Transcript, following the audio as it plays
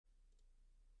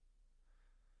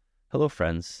Hello,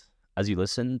 friends. As you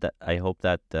listen, I hope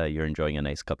that you're enjoying a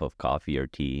nice cup of coffee or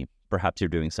tea. Perhaps you're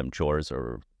doing some chores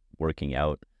or working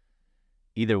out.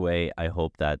 Either way, I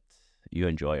hope that you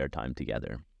enjoy our time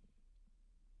together.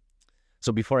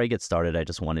 So before I get started, I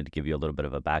just wanted to give you a little bit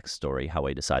of a backstory how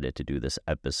I decided to do this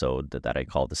episode that I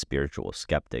call the Spiritual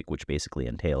Skeptic, which basically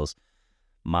entails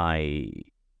my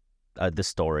the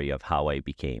story of how I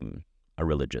became a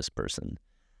religious person.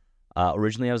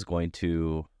 Originally, I was going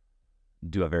to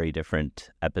do a very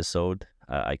different episode.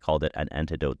 I called it An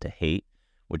Antidote to Hate,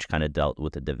 which kind of dealt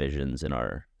with the divisions in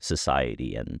our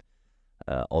society and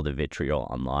all the vitriol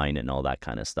online and all that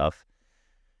kind of stuff.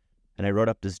 And I wrote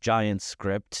up this giant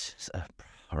script,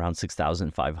 around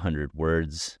 6,500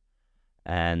 words,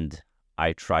 and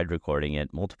I tried recording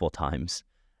it multiple times,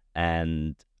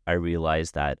 and I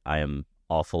realized that I am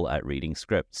awful at reading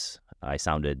scripts. I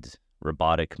sounded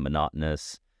robotic,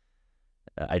 monotonous.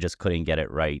 I just couldn't get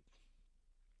it right.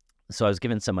 So I was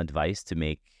given some advice to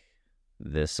make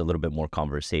this a little bit more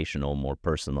conversational, more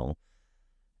personal,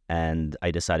 and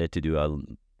I decided to do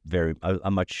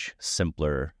a much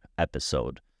simpler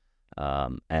episode,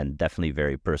 and definitely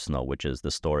very personal, which is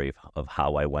the story of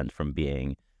how I went from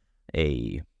being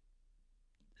a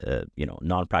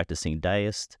non-practicing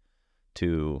deist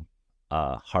to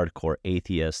a hardcore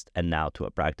atheist, and now to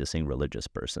a practicing religious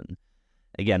person.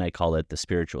 Again, I call it the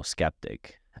Spiritual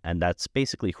Skeptic, and that's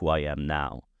basically who I am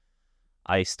now.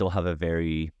 I still have a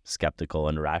very skeptical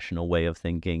and rational way of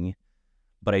thinking,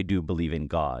 but I do believe in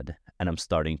God, and I'm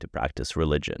starting to practice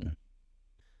religion.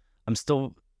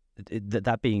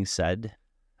 That being said,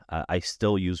 I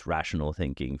still use rational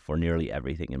thinking for nearly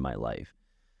everything in my life.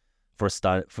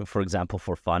 For example,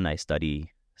 for fun, I study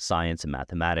science and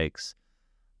mathematics.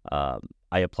 I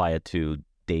apply it to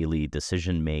daily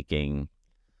decision making,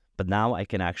 but now I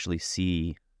can actually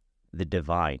see the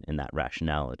divine in that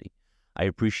rationality. I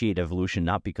appreciate evolution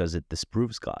not because it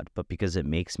disproves God, but because it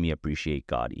makes me appreciate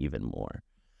God even more.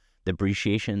 The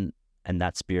appreciation and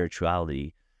that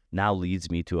spirituality now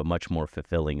leads me to a much more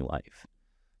fulfilling life.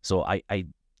 So I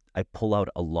pull out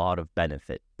a lot of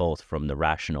benefit both from the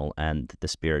rational and the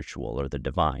spiritual, or the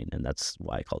divine, and that's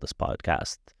why I call this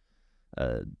podcast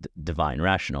Divine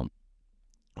Rational,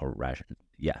 or Rational.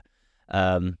 Yeah.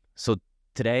 So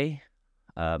today,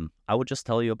 I would just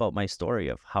tell you about my story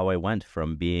of how I went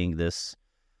from being this,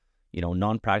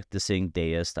 non-practicing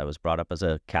deist. I was brought up as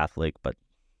a Catholic, but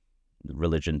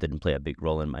religion didn't play a big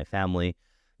role in my family.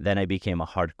 Then I became a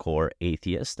hardcore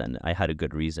atheist, and I had a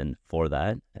good reason for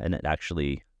that, and it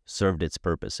actually served its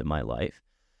purpose in my life.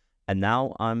 And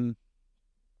now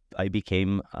I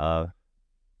became a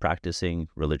practicing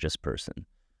religious person.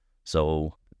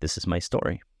 So this is my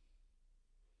story.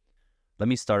 Let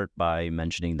me start by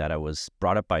mentioning that I was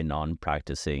brought up by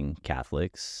non-practicing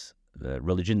Catholics.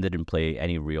 Religion didn't play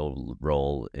any real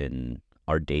role in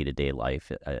our day-to-day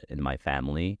life in my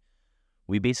family.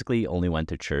 We basically only went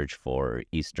to church for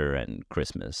Easter and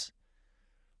Christmas.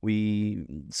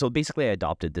 So basically I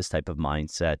adopted this type of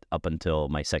mindset up until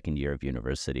my second year of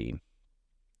university.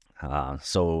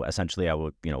 So essentially I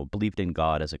believed in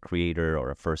God as a creator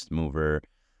or a first mover.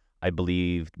 I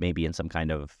believed maybe in some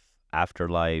kind of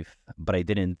afterlife, but I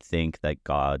didn't think that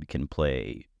God can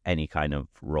play any kind of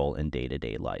role in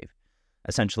day-to-day life.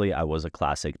 Essentially, I was a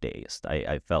classic deist.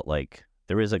 I felt like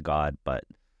there is a God, but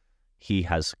he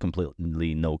has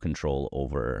completely no control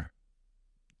over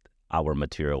our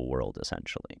material world,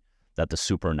 essentially. That the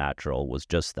supernatural was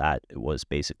just that. It was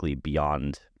basically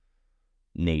beyond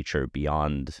nature,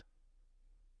 and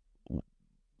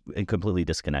completely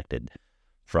disconnected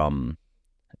from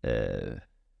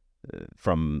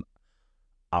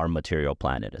our material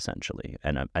planet, essentially,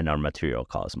 and our material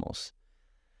cosmos.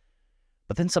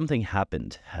 But then something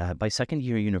happened. By second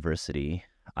year university,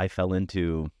 I fell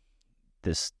into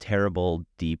this terrible,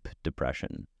 deep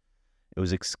depression. It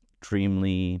was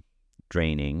extremely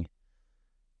draining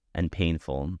and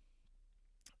painful.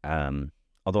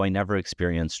 Although I never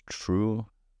experienced true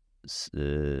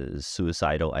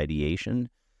suicidal ideation,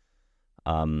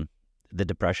 the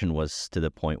depression was to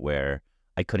the point where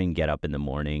I couldn't get up in the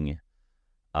morning.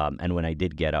 And when I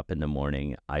did get up in the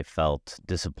morning, I felt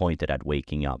disappointed at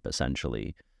waking up,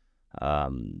 essentially.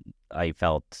 I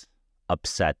felt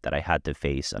upset that I had to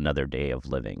face another day of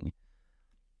living.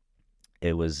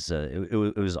 It was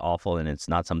awful, and it's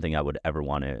not something I would ever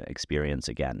want to experience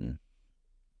again.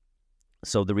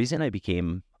 So the reason I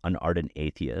became an ardent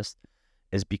atheist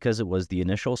is because it was the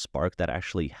initial spark that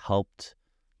actually helped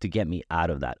to get me out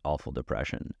of that awful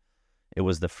depression. It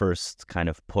was the first kind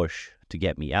of push to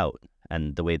get me out.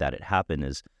 And the way that it happened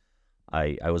is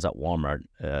I was at Walmart,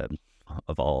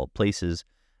 of all places,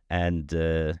 and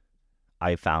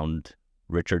I found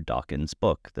Richard Dawkins'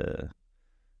 book, The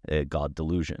God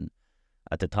Delusion.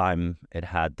 At the time, it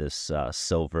had this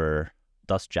silver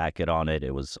dust jacket on it.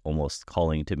 It was almost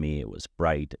calling to me. It was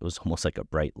bright. It was almost like a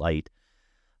bright light.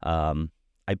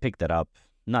 I picked it up,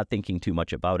 not thinking too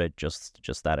much about it, just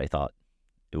that I thought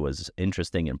it was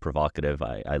interesting and provocative.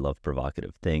 I love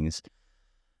provocative things.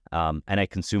 And I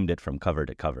consumed it from cover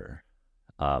to cover.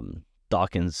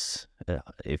 Dawkins,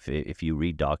 if you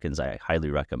read Dawkins, I highly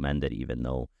recommend it, even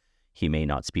though he may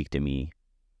not speak to me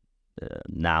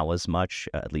now as much,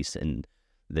 at least in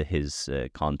his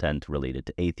content related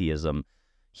to atheism.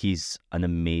 He's an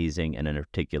amazing and an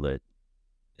articulate,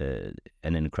 an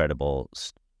incredible,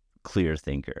 clear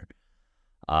thinker.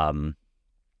 And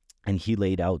he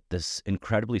laid out this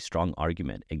incredibly strong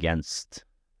argument against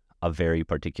a very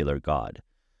particular God.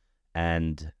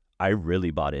 And I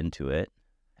really bought into it.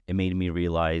 It made me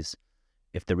realize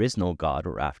if there is no God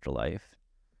or afterlife,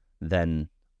 then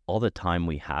all the time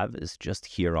we have is just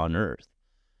here on earth.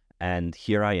 And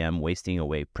here I am wasting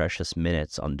away precious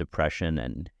minutes on depression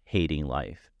and hating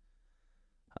life.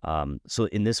 So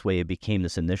in this way, it became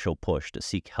this initial push to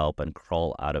seek help and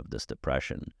crawl out of this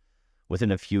depression.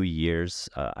 Within a few years,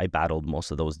 I battled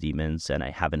most of those demons, and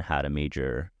I haven't had a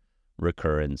major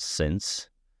recurrence since.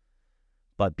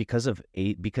 But because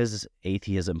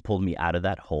atheism pulled me out of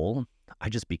that hole, I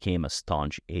just became a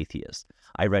staunch atheist.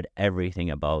 I read everything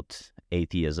about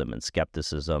atheism and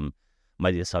skepticism.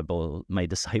 My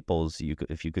disciples,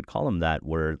 if you could call them that,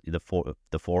 were the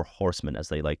four horsemen, as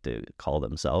they like to call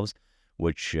themselves,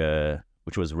 which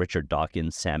was Richard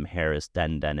Dawkins, Sam Harris,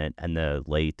 Dan Dennett, and the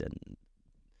late and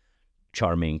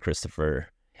charming Christopher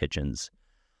Hitchens.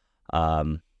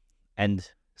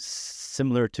 And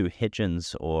similar to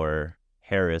Hitchens or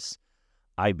Harris,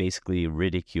 I basically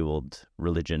ridiculed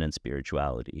religion and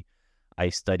spirituality. I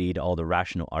studied all the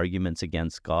rational arguments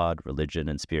against God, religion,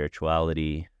 and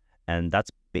spirituality, and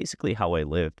that's basically how I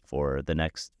lived for the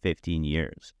next 15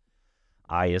 years.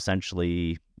 I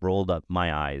essentially rolled up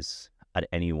my eyes at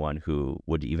anyone who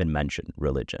would even mention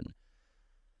religion.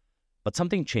 But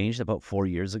something changed about 4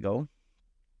 years ago,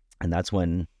 and that's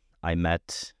when I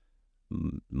met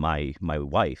my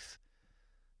wife.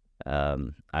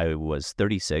 I was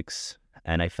 36,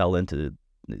 and I fell into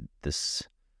this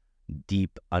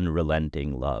deep,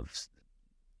 unrelenting love.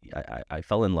 I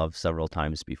fell in love several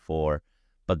times before,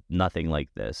 but nothing like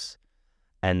this.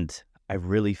 And I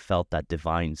really felt that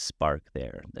divine spark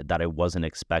there that I wasn't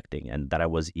expecting and that I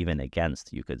was even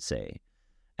against, you could say.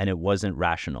 And it wasn't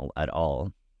rational at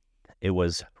all. It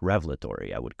was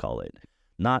revelatory, I would call it.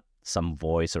 Not some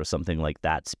voice or something like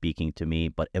that speaking to me,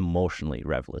 but emotionally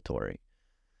revelatory.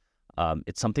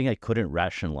 It's something I couldn't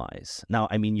rationalize. Now,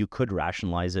 I mean, you could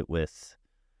rationalize it with,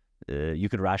 you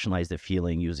could rationalize the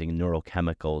feeling using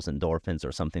neurochemicals, endorphins,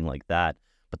 or something like that,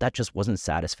 but that just wasn't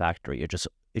satisfactory.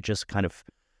 It just kind of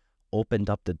opened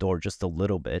up the door just a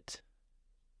little bit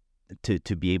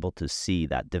to be able to see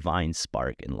that divine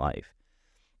spark in life.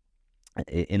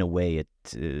 In a way,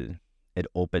 it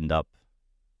opened up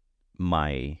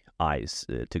my eyes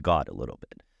to God a little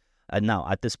bit. And now,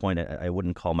 at this point, I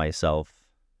wouldn't call myself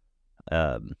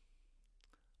a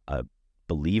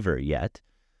believer yet.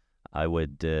 I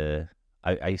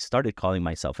started calling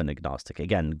myself an agnostic.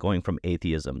 Again, going from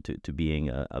atheism to being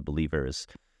a believer is,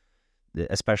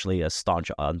 especially a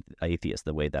staunch atheist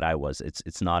the way that I was,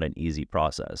 it's not an easy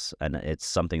process, and it's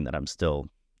something that I'm still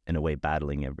in a way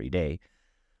battling every day.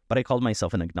 But I called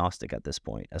myself an agnostic at this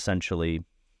point. Essentially,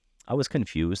 I was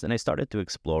confused, and I started to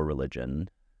explore religion,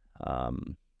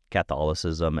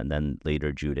 Catholicism, and then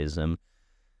later Judaism.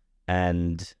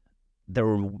 And there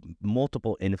were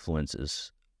multiple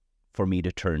influences for me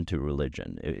to turn to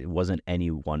religion. It wasn't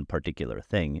any one particular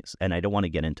thing. And I don't want to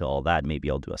get into all that. Maybe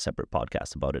I'll do a separate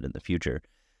podcast about it in the future.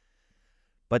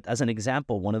 But as an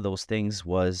example, one of those things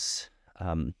was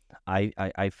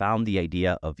I found the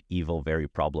idea of evil very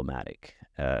problematic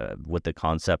with the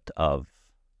concept of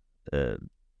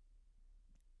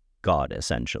God,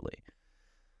 essentially.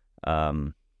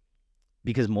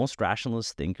 Because most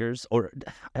rationalist thinkers, or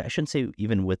I shouldn't say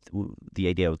even with the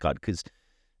idea of God, because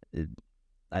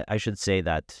I should say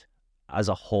that as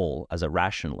a whole, as a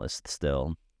rationalist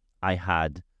still, I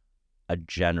had a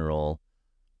general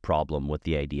problem with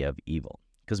the idea of evil,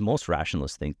 because most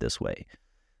rationalists think this way.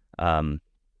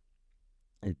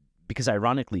 Because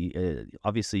ironically,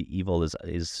 obviously evil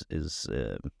is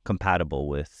compatible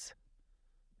with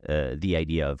the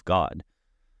idea of God.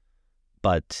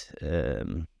 But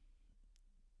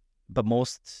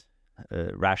most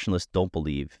rationalists don't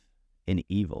believe in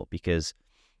evil because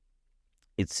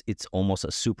it's almost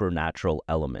a supernatural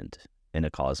element in a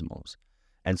cosmos.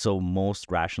 And so most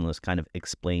rationalists kind of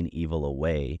explain evil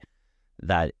away,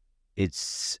 that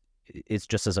it's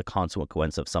just as a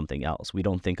consequence of something else. We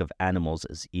don't think of animals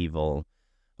as evil.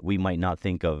 We might not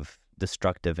think of the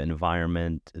destructive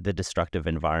environment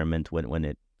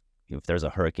when if there's a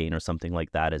hurricane or something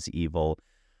like that as evil,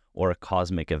 or a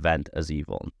cosmic event as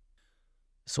evil.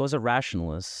 So as a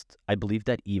rationalist, I believe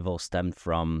that evil stemmed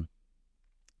from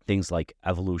things like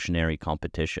evolutionary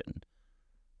competition.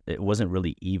 It wasn't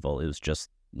really evil, it was just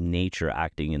nature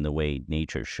acting in the way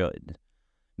nature should.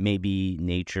 Maybe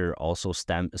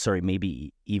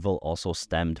evil also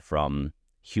stemmed from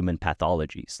human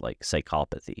pathologies like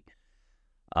psychopathy.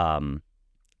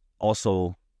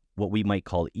 Also, what we might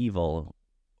call evil,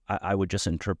 I would just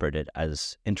interpret it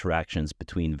as interactions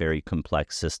between very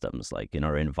complex systems, like in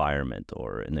our environment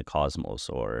or in the cosmos,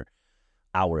 or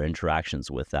our interactions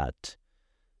with that,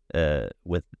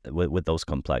 with those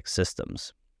complex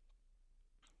systems.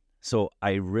 So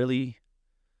I really,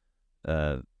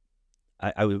 I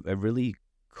really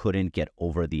couldn't get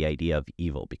over the idea of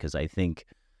evil, because I think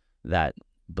that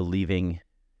believing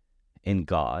in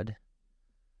God,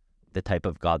 the type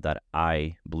of God that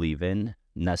I believe in,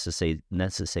 is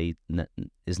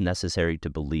necessary to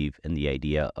believe in the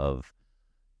idea of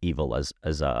evil as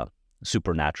a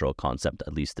supernatural concept,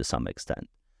 at least to some extent.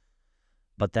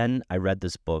 But then I read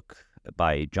this book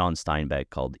by John Steinbeck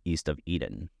called East of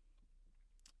Eden.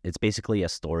 It's basically a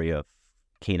story of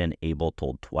Cain and Abel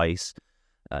told twice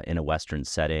in a Western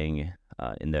setting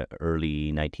in the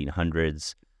early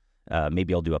 1900s.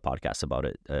 Maybe I'll do a podcast about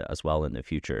it as well in the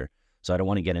future. So I don't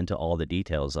want to get into all the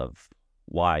details of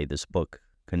why this book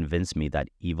convinced me that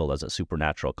evil as a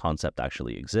supernatural concept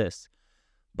actually exists.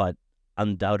 But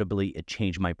undoubtedly, it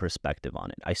changed my perspective on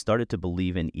it. I started to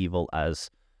believe in evil as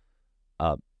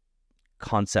a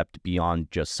concept beyond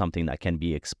just something that can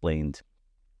be explained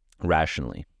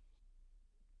rationally.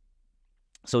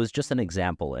 So it's just an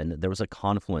example, and there was a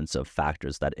confluence of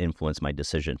factors that influenced my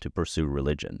decision to pursue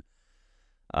religion.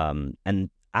 And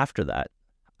after that,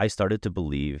 I started to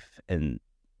believe in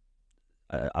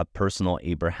a personal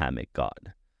Abrahamic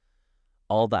God.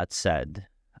 All that said,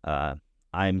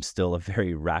 I'm still a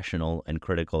very rational and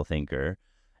critical thinker,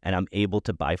 and I'm able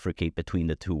to bifurcate between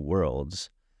the two worlds.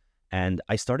 And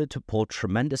I started to pull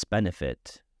tremendous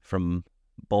benefit from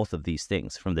both of these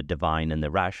things, from the divine and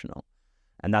the rational.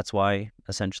 And that's why,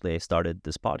 essentially, I started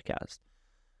this podcast.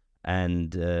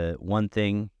 And one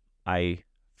thing I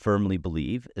firmly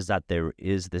believe is that there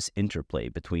is this interplay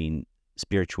between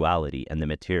spirituality and the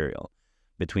material,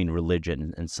 between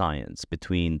religion and science,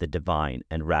 between the divine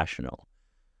and rational.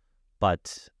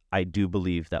 But I do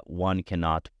believe that one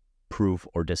cannot prove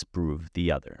or disprove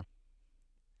the other.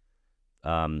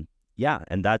 And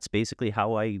that's basically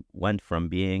how I went from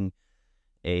being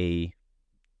a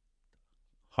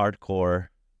hardcore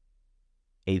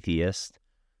atheist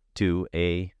to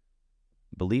a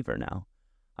believer now.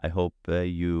 I hope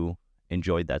you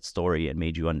enjoyed that story and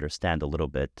made you understand a little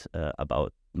bit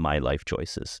about my life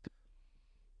choices.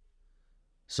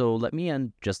 So let me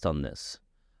end just on this.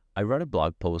 I wrote a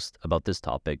blog post about this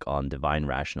topic on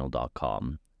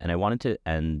divinerational.com, and I wanted to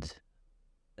end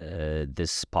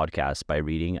this podcast by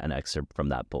reading an excerpt from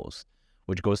that post,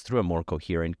 which goes through a more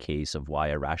coherent case of why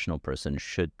a rational person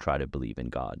should try to believe in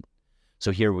God.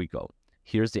 So here we go.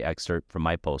 Here's the excerpt from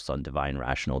my post on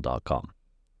divinerational.com.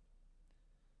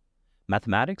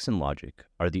 Mathematics and logic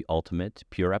are the ultimate,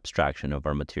 pure abstraction of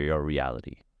our material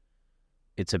reality.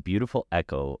 It's a beautiful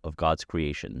echo of God's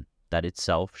creation that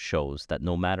itself shows that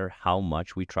no matter how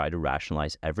much we try to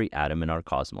rationalize every atom in our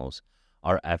cosmos,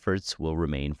 our efforts will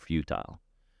remain futile.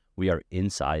 We are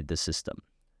inside the system.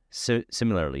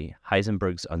 Similarly,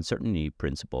 Heisenberg's uncertainty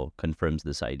principle confirms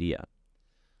this idea.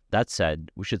 That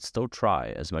said, we should still try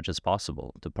as much as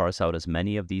possible to parse out as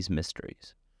many of these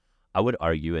mysteries. I would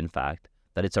argue, in fact,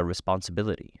 that it's our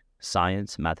responsibility.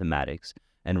 Science, mathematics,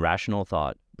 and rational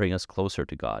thought bring us closer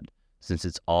to God, since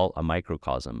it's all a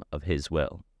microcosm of His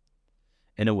will.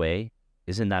 In a way,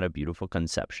 isn't that a beautiful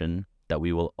conception, that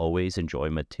we will always enjoy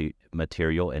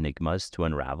material enigmas to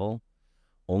unravel?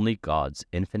 Only God's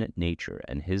infinite nature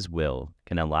and His will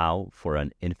can allow for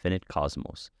an infinite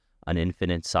cosmos, an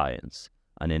infinite science,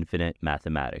 an infinite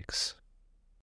mathematics.